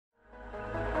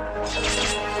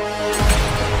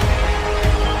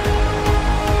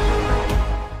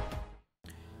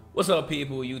What's up,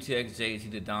 people?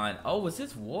 UTxJGTheDon. Oh, is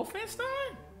this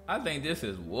Wolfenstein? I think this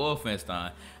is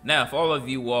Wolfenstein. Now, for all of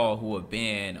you all who have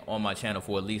been on my channel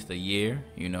for at least a year,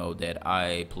 you know that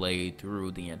I played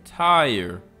through the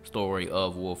entire story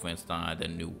of Wolfenstein, The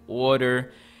New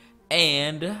Order.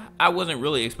 And I wasn't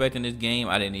really expecting this game.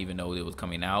 I didn't even know it was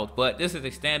coming out. But this is a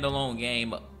standalone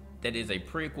game that is a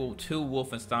prequel to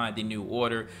Wolfenstein The New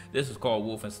Order. This is called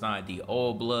Wolfenstein The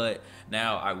Old Blood.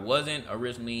 Now, I wasn't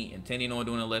originally intending on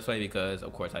doing a Let's Play because,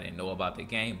 of course, I didn't know about the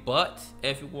game. But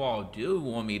if you all do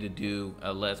want me to do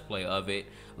a Let's Play of it,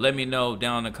 let me know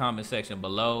down in the comment section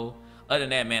below. Other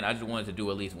than that, man, I just wanted to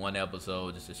do at least one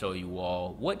episode just to show you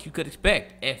all what you could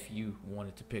expect if you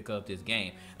wanted to pick up this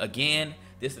game. Again,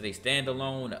 this is a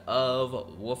standalone of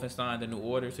Wolfenstein The New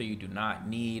Order, so you do not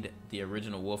need the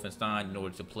original Wolfenstein in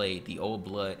order to play The Old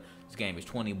Blood. This game is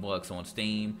 20 bucks on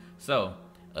Steam. So,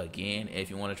 again, if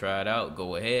you want to try it out,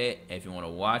 go ahead. If you want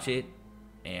to watch it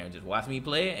and just watch me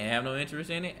play it and have no interest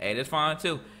in it, hey, that's fine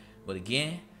too. But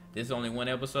again, this is only one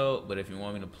episode, but if you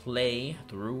want me to play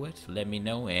through it, let me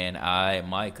know, and I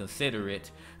might consider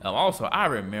it. Also, I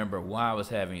remember why I was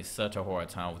having such a hard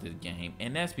time with this game,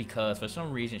 and that's because, for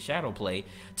some reason, Shadowplay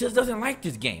just doesn't like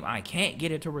this game. I can't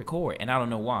get it to record, and I don't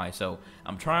know why. So,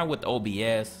 I'm trying with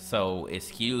OBS, so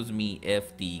excuse me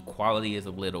if the quality is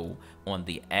a little on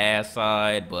the ass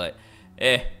side, but,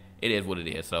 it is what it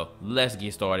is. So, let's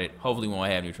get started. Hopefully, we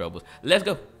won't have any troubles. Let's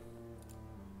go.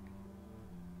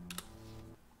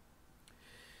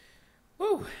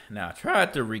 Whew. Now, I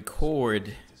tried to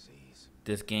record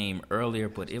this game earlier,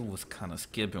 but it was kind of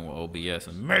skipping with OBS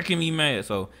and making me mad.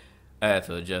 So I had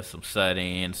to adjust some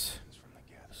settings.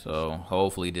 So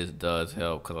hopefully this does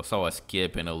help, because I saw it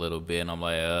skipping a little bit, and I'm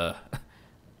like,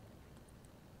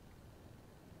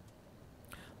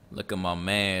 Look at my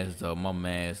man's, though. My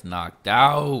man's knocked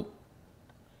out.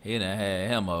 He done had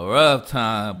him a rough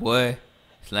time, boy.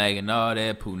 Slanging all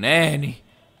that punani.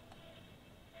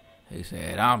 He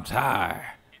said, I'm tired.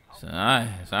 So I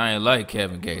ain't like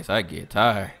Kevin Gates. I get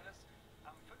tired.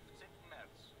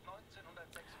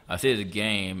 I see the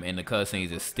game and the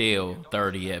cutscenes is still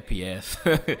 30 FPS.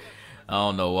 I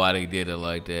don't know why they did it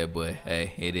like that, but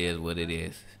hey, it is what it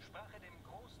is.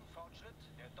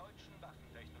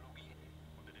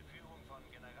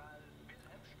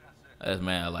 That's,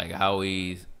 man, like how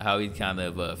he's kind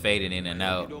of fading in and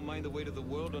out.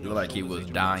 Look like he was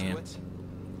dying.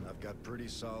 Got pretty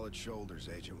solid shoulders,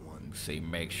 Agent One. See,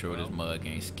 make sure this mug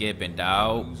ain't skipping,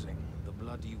 dog. The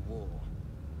bloody war.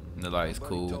 The light's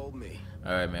cool.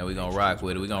 Alright, man, we gonna rock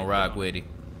with it. We gonna rock with it.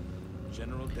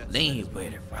 Lean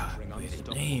with it, rock with it.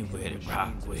 Lean with it,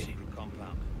 rock with it.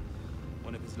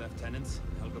 One of his lieutenants,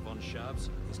 Helga von Schabs,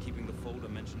 is keeping the folder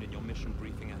mentioned in your mission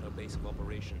briefing at her base of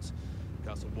operations,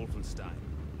 Castle Wolfenstein.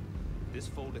 This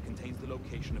folder contains the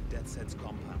location of Death's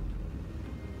compound.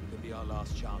 Could be our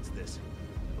last chance, this.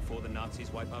 Before the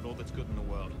Nazis wipe out all that's good in the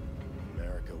world.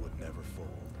 America would never fold.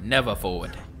 Never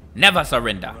forward. Never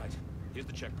surrender. Right. Here's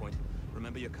the checkpoint.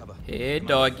 Remember your cover. Hey,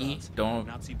 doggy. Don't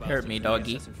hurt me,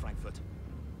 doggy.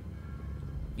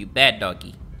 You bad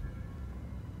doggy.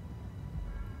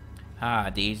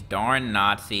 Ah, these darn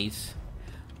Nazis.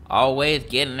 Always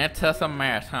getting into some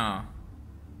mess, huh?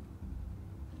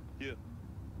 Here.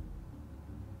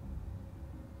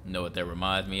 Know what that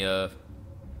reminds me of?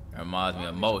 It reminds me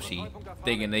of Moshi,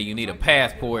 thinking that you need a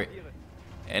passport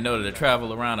in order to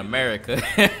travel around America.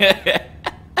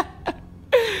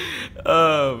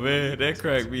 Oh, man, that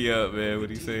cracked me up, man, when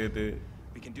he said that.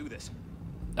 We can do this.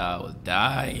 I was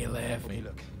dying laughing. Okay,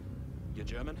 look. You're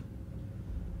German?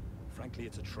 Frankly,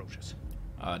 it's atrocious.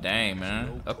 Oh, dang, man.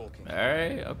 No Oh, talking. all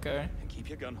right, okay. And keep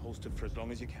your gun holstered for as long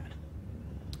as you can.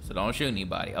 So don't shoot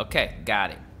anybody. Okay,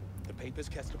 got it. The papers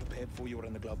Kessler prepared for you are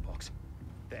in the glove box.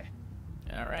 There.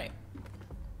 All right.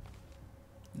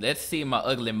 Let's see my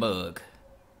ugly mug.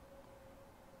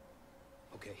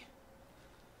 Okay.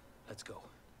 Let's go.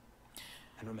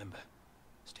 And remember,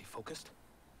 stay focused,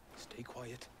 stay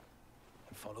quiet,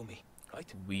 and follow me,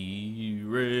 right? We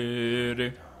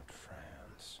ready.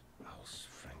 France, Aus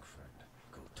Frankfurt.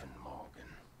 Guten Morgen.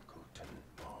 Guten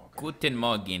Morgen. Guten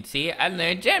Morgen. See, I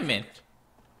learned German.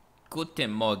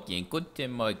 Guten Morgen.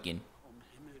 Guten Morgen.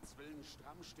 Himmels Willen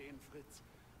stramm stehen, Fritz.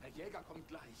 Der Jäger kommt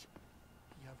gleich.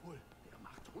 Jawohl, der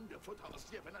macht Hundefutter aus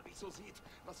dir, wenn er dich so sieht.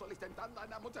 Was soll ich denn dann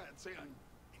deiner Mutter erzählen?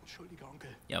 Entschuldige,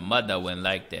 Onkel. Your mother wouldn't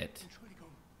like that. Entschuldigung.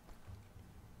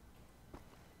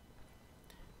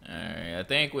 Alright, I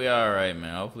think we alright,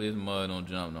 man. Hopefully this mud don't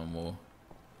jump no more.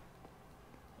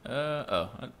 I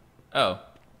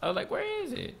was like, where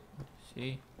is it?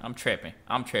 See, I'm tripping.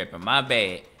 My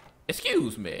bad.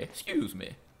 Excuse me.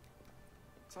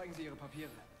 Zeigen Sie Ihre Papiere.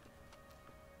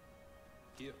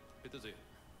 Here. Bitte sehr.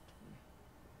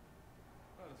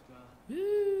 Alles klar.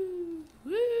 Woo,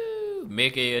 woo,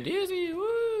 Mickey and Dizzy,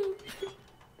 woo.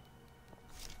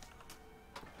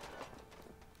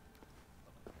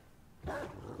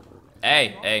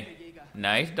 Hey, hey,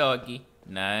 nice doggy,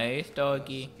 nice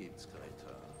doggy.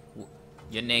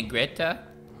 Your name Greta?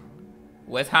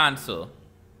 Where's Hansel?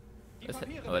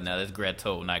 Oh, no, that's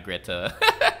Gretel, not Greta.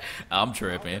 I'm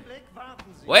tripping.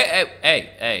 Wait,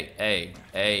 hey,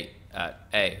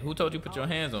 hey, who told you to put your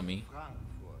hands on me?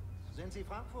 Frankfurt. Sind Sie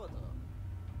Frankfurter?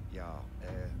 Ja,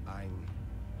 ein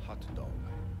Hotdog.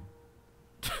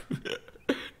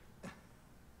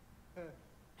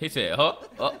 He said, huh?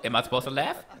 Oh, am I supposed to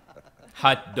laugh?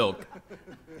 Hot dog.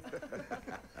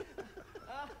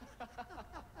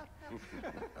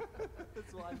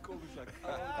 So ein komischer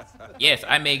Kauz. Yes,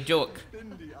 I make joke.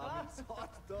 Die armes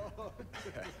Hotdog.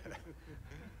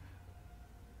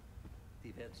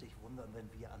 Die werden sich wundern, wenn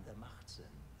wir an der Macht sind.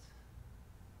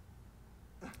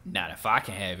 Not if I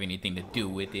can have anything to do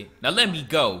with it. Now let me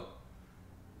go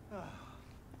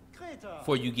Greta!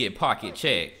 before you get pocket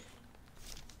checked.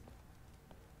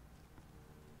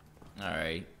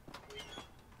 Alright.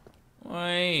 Well,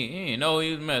 he ain't know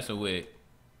he was messing with.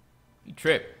 He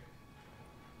tripped.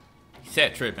 He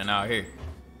sat tripping out here.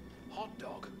 Hot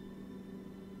dog.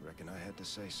 Reckon I had to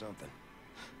say something.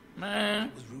 Man,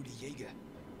 It was Rudy Jaeger,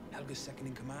 Helga's second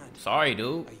in command. sorry,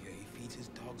 dude. I hear he feeds his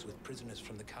dogs with prisoners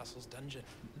from the castle's dungeon.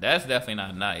 That's definitely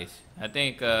not nice. I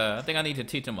think I need to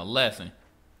teach him a lesson.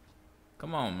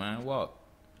 Come on, man, walk.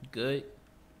 Good.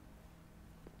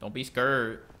 Don't be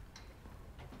scared.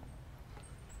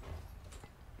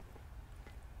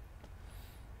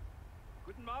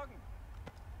 Guten Morgen.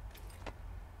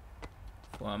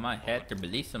 Well, I might have to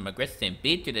release some aggressive and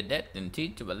beat you to death and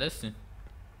teach you a lesson.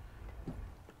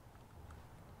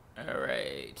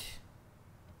 Alright.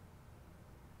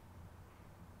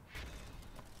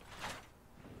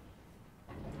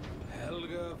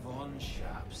 Helga von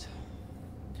Schaps.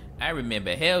 I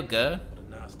remember Helga. What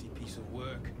a nasty piece of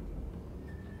work.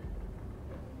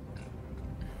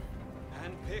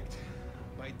 Handpicked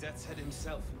by Death's Head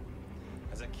himself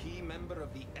as a key member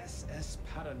of the SS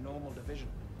Paranormal Division.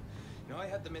 You know, I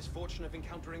had the misfortune of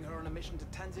encountering her on a mission to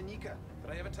Tanganyika.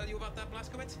 Did I ever tell you about that,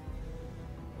 Blaskowitz?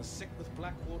 Was sick with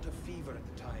Blackwater fever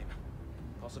at the time.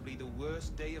 Possibly the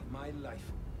worst day of my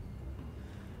life.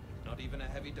 Not even a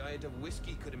heavy diet of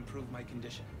whiskey could improve my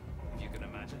condition, if you can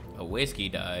imagine. A whiskey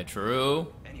died,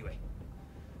 true. Anyway,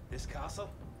 this castle,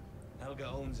 Helga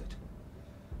owns it.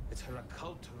 It's her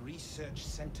occult research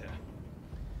center.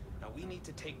 Now we need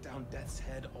to take down Death's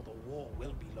Head or the war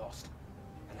will be lost.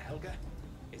 And Helga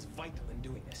is vital in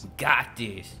doing this. Got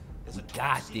this. There's a Got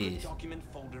top secret this. document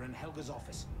folder in Helga's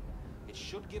office. It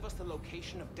should give us the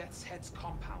location of Death's Head's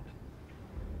compound.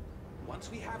 Once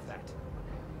we have that,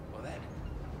 well then,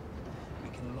 we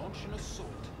can launch an assault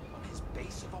on his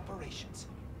base of operations.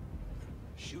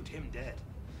 Shoot him dead.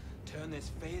 Turn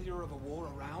this failure of a war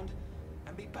around,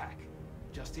 and be back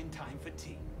just in time for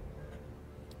tea.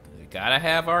 We gotta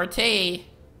have our tea.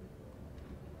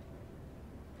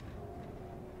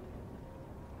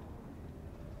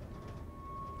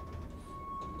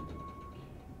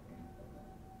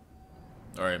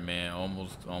 All right, man.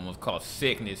 Almost caught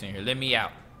sickness in here. Let me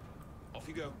out. Off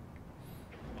you go.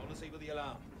 I'll disable the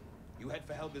alarm. You head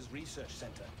for Helga's research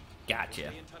center. Gotcha.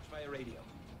 Stay in touch via radio.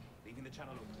 Leaving the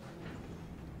channel open.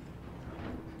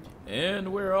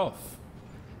 And we're off.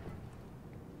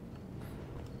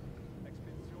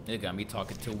 They got me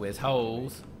talking to his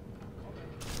hoes.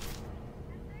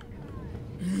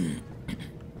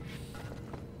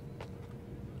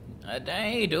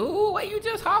 Dang, dude. Why you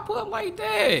just hop up like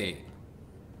that?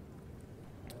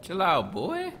 Chill out,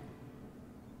 boy.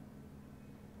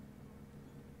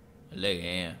 Look at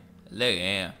him. Look at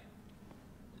him.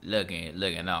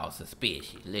 Looking all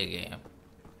suspicious. Look at him.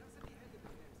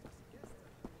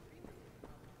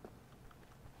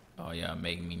 Oh, y'all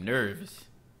making me nervous.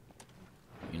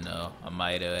 You know, I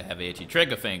might have an itchy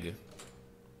trigger finger.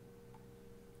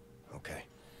 Okay,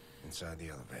 inside the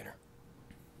elevator.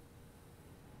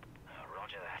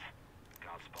 Roger that.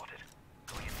 Guard spotted.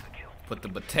 Going in for the kill. Put the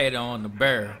potato on the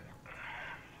barrel.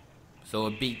 So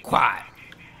it be quiet.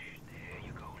 There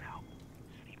you go now.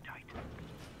 Sleep tight.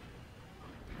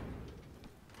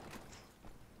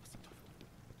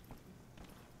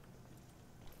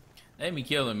 They be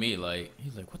killing me, like,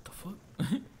 he's like, what the fuck?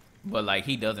 But, like,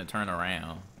 he doesn't turn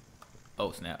around.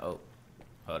 Oh, snap. Oh.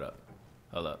 Hold up.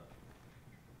 Hold up.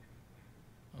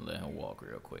 I'll let him walk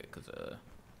real quick, because,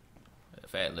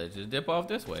 fat, let's just dip off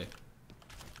this way.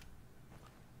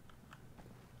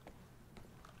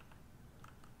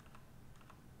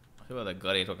 See what the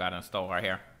goodies we got in store right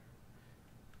here.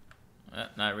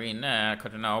 Not reading that,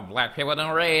 cause you know black people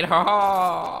don't read. Ha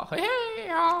ha! Hey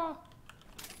ha!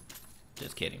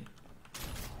 Just kidding.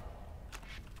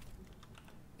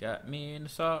 Got me an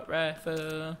assault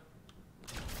rifle.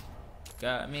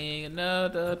 Got me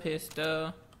another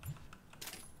pistol.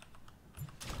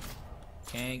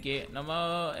 Can't get no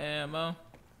more ammo.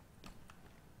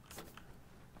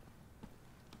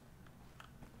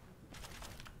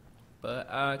 But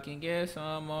I can get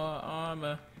some more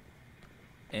armor.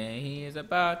 And he is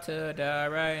about to die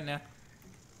right now.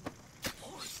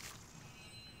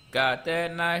 Got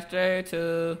that knife straight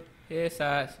to his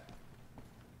sides.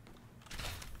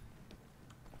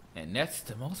 And that's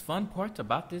the most fun part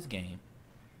about this game.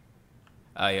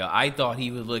 I thought he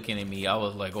was looking at me. I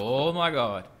was like, oh my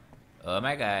god. Oh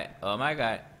my god. Oh my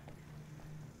god.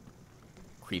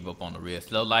 Creep up on the real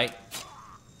slow light.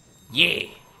 Yeah.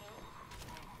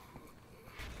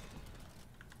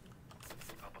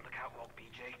 Up on the catwalk,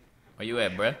 BJ. Where you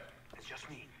at, bruh? It's just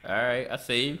me. Alright, I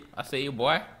see you. I see you,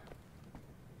 boy.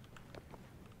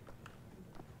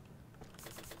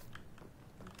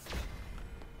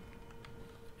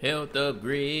 Health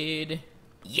upgrade.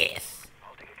 Yes.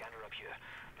 I'll take a gander up here.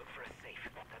 Look for a safe.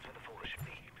 That's where the folder should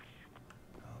be.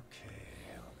 Okay,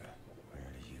 Helga.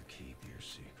 Where do you keep your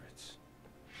secrets?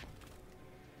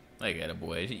 Look at her,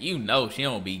 boy. You know she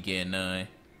don't be getting none.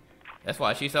 That's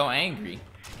why she's so angry.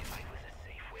 If I was a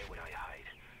safe, where would I hide?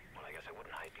 Well, I guess I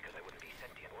wouldn't hide because I wouldn't be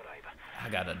sentient, would I? But I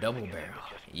got a double barrel.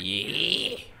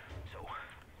 Yeah. so,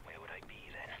 where would I be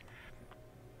then?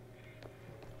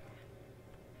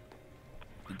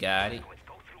 You got it. Let's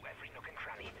go through every nook and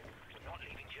cranny. Not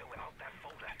leaving you without that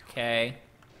folder. Okay.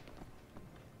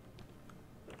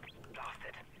 Lost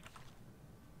it.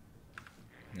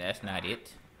 That's not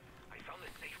it. I found the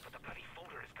safe, but the bloody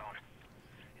folder is gone.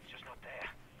 It's just not there.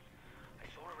 I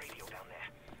saw a radio down there.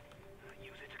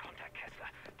 Use it to contact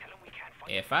Kessler. Tell him we can't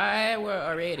find If I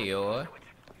were a radio, I'll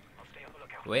stay on the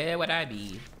lookout. where would I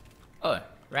be? Oh,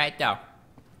 right there.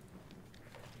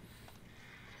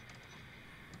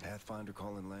 Pathfinder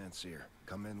calling Landseer.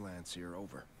 Come in, Landseer.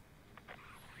 Over.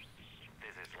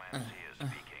 This is Landseer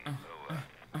speaking. Over.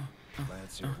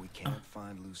 Landseer, we can't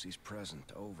find Lucy's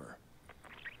present. Over.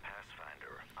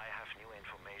 Pathfinder, I have new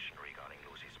information regarding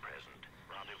Lucy's present.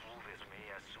 Rendezvous with me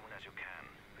as soon as you can.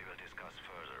 We will discuss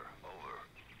further. Over.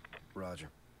 Roger.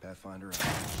 Pathfinder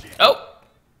out. Oh!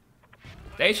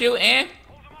 They shooting.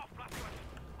 Hold them off, Blackwood.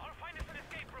 I'll find us an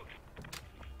escape route.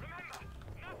 Remember,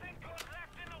 nothing goes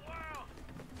left in the world.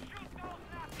 Shoot those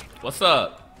Nazis. What's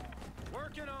up?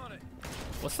 Working on it.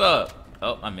 What's up?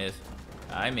 Oh, I missed.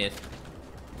 I missed.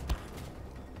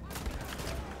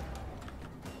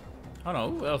 Hold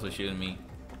on, who else is shooting me?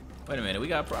 Wait a minute, we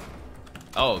got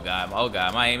oh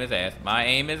god, my aim is ass. My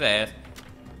aim is ass.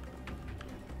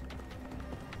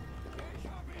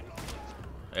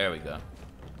 There we go.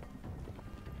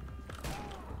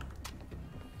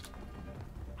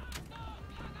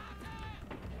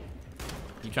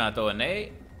 You trying to throw a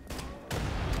nade?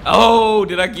 Oh,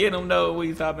 did I get him though when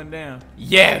he's hopping down?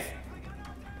 Yes!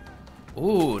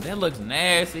 Ooh, that looks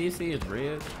nasty. You see his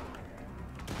ribs?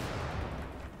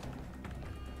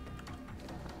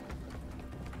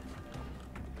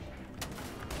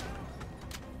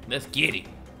 Let's get it.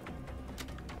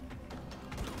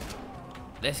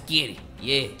 Let's get it.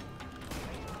 Yeah.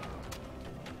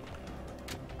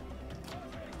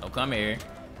 Oh, come here.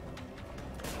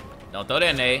 Don't throw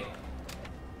that nade.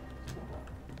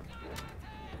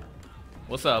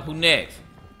 What's up? Who next?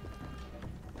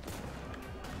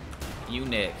 You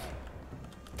next.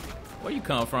 Where you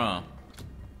come from?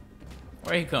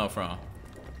 Where he come from?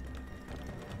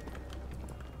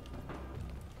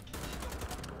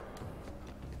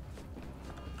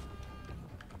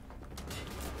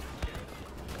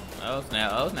 Oh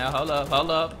snap, oh snap,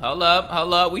 hold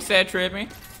up. We said tripping.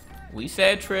 We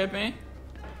said tripping.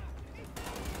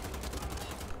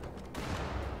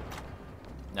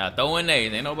 Now throwing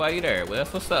nades, ain't nobody there. Well,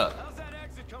 that's what's up. How's that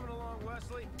exit coming along,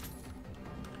 Wesley?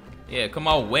 Yeah, come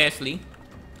on, Wesley.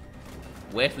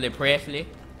 Wesley Presley.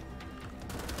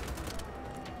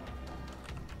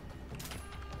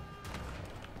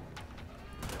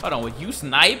 Hold on, was you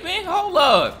sniping? Hold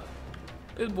up.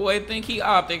 This boy think he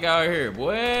optic out here,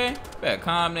 boy. Better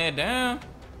calm that down.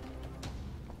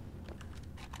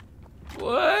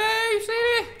 Boy, you see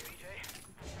that?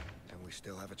 And we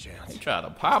still have a chance. He try to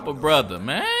pop a brother,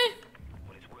 man.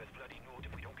 Well, it's worth bloody note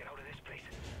if we don't get out of this place.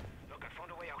 Look, I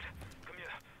found a way out. Come here,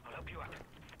 I'll help you out.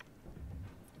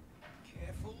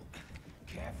 Careful.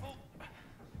 Careful.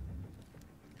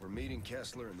 We're meeting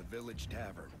Kessler in the village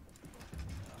tavern.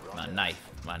 My knife,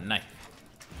 my knife.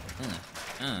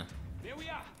 Here we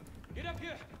are. Get up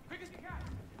here, quick as you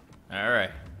can.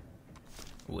 Alright.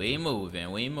 We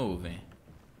moving, we moving.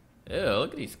 Ew,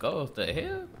 look at these skulls. The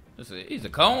hell? These are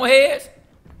cone heads?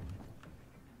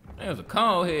 There's a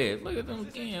cone head. Look at them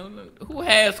again. Who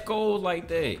has skulls like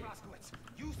that?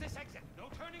 Use this exit. No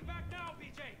turning back now,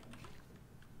 BJ.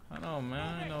 I know,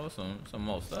 man. I know some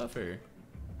more stuff here.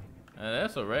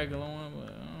 That's a regular one,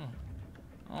 but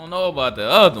I don't know about the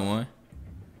other one.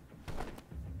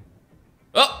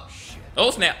 Oh!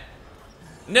 Oh, snap.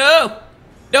 No!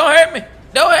 Don't hurt me!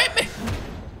 Don't hurt me!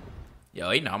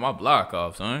 Yo, he knocked my block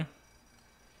off, son.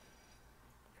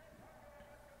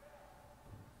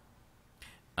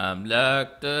 I'm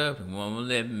locked up, it won't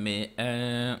let me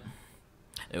out.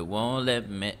 It won't let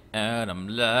me out, I'm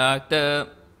locked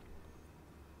up.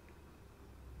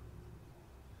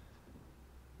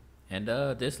 And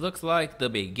this looks like the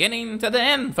beginning to the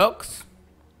end, folks.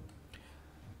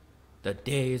 The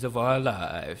days of our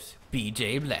lives,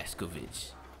 BJ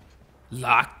Blazkowicz.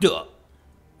 Locked up.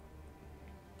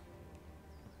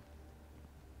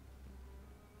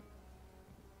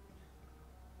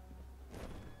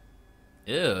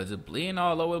 Ew, is it bleeding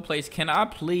all over the place? Can I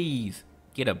please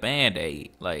get a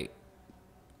band-aid? Like,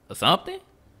 or something?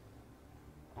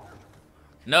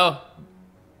 No.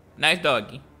 Nice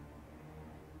doggy.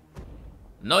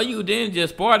 No, you didn't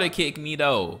just Sparta kick me,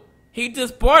 though. He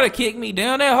just Sparta kicked me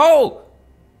down that hole.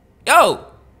 Yo.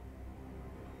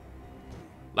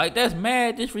 Like, that's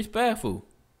mad disrespectful.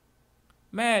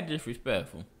 Mad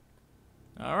disrespectful.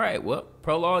 Alright, well,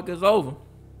 prologue is over.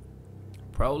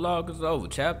 Prologue is over.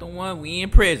 Chapter 1, we in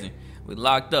prison. We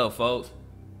locked up, folks.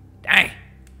 Dang.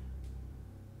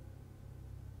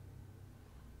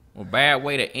 Well, bad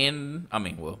way to end. I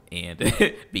mean, well,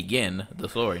 begin the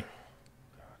story.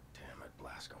 God damn it,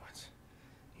 Blazkowicz.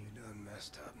 You done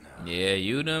messed up now. Yeah,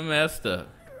 you done messed up.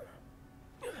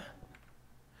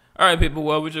 Alright, people,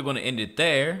 well, we're just going to end it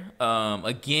there.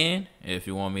 Again, if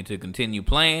you want me to continue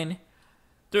playing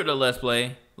through the Let's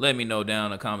Play, let me know down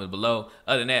in the comments below.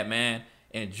 Other than that, man,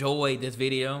 enjoy this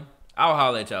video. I'll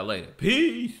holler at y'all later.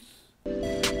 Peace.